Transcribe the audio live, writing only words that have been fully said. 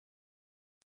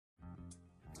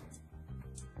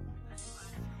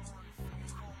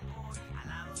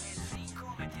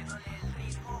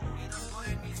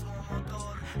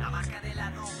la marca de la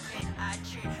doble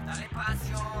H, dale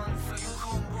pasión. Soy un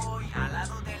homeboy al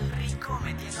lado del Riko,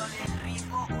 metiéndole el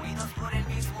ritmo, unidos por el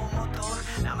mismo motor.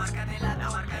 La marca de la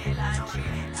H.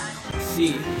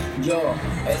 Sí, yo,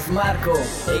 es Marco,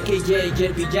 a.k.a.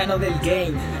 el villano del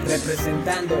game,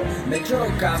 representando de Choro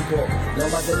Campo,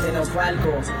 Lomas de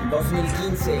Tenopalco,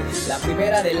 2015, la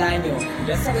primera del año.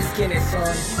 Ya sabes quiénes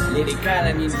son,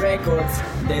 L.A.R Records,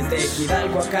 desde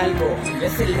Hidalgo a Calco.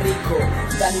 Es el Riko,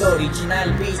 dando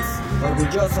original beats,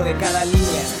 orgulloso de cada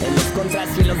línea. En los contras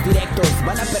y en los directos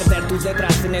van a perder tus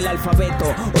letras en el alfabeto.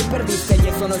 Hoy perdiste y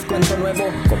eso no es cuento nuevo.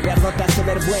 Copiar no te hace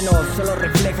ver bueno, solo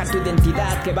refleja tu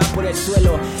identidad que va por el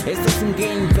suelo. Esto es un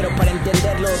game, pero para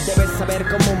entenderlo debes saber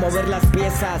cómo mover las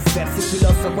piezas, ser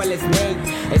sigiloso cual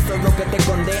Snake. Esto es lo que te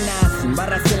condena, sin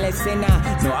barras en la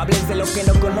escena. No hables de lo que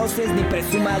no conoces, ni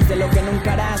presumas de lo que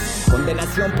nunca harás.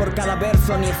 Condenación por cada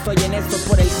verso, ni estoy en esto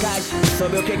por el cash. Es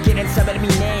obvio que quieren saber mi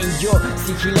name. Yo,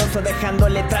 sigiloso dejando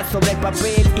letras sobre el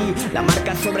papel y la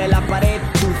marca sobre la pared.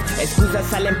 Tus excusas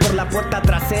salen por la puerta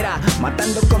trasera,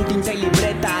 matando con tinta y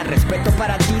libreta. Respeto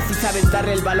para ti si sabes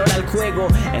darle el valor al juego.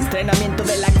 Entrenamiento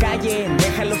de la calle,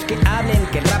 déjalos que hablen,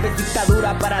 que el rap es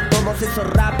dictadura para todos esos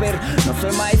rappers. No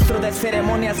soy maestro de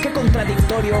ceremonias, qué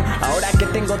contradictorio. Ahora que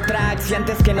tengo tracks y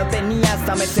antes que no tenía,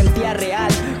 hasta me sentía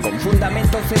real. Con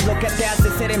fundamentos es lo que te hace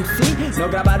ser MC, no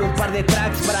grabar un par de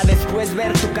tracks para después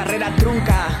ver tu carrera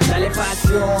trunca. Dale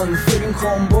pasión, soy un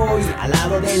homeboy al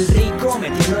lado del Riko,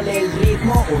 metiéndole el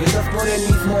ritmo, unidos por el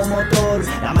mismo motor.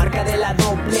 La marca de la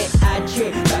doble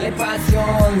H, dale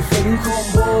pasión, soy un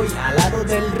homeboy al lado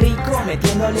del Riko,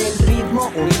 metiéndole el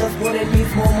ritmo, unidos por el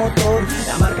mismo motor.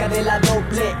 La marca de la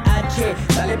doble H,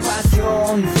 dale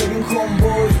pasión, soy un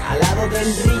homeboy al lado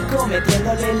del Riko,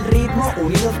 metiéndole el ritmo,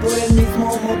 unidos por el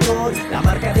mismo motor. La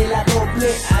marca de la doble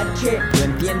H. ¿No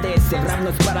entiendes? El rap no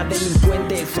es para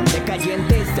delincuentes, son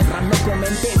decayentes. El rap no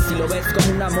comentes si lo ves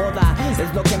como una moda,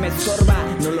 es lo que me estorba.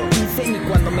 No lo hice ni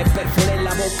cuando me perforé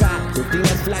la boca. Tus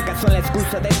líneas flacas son la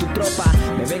excusa de tu tropa.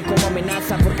 Me ven como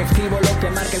amenaza porque escribo lo que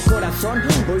marca el corazón.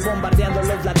 Hoy bombardeando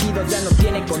los latidos ya no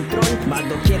tiene control, más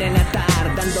lo quieren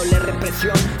atar dándole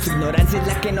represión. Su ignorancia es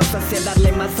la que nos hace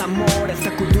darle más amor a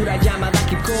esta cultura llamada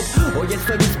hip hop. Hoy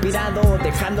estoy inspirado,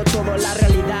 dejando todo la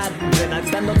realidad,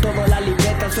 redactando toda la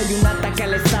libreta. Soy un ataque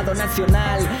al Estado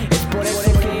Nacional, es por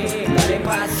eso que dale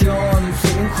pasión.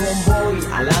 Soy un homeboy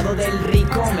al lado del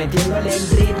Riko, metiéndole el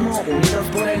ritmo, unidos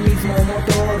por el mismo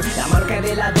motor. La marca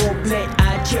de la doble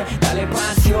H, dale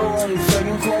pasión. Soy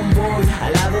un homeboy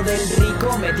al lado del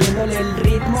Riko, metiéndole el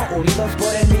ritmo, unidos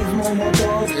por el mismo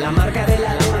motor. La marca de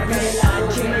la doble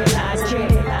H.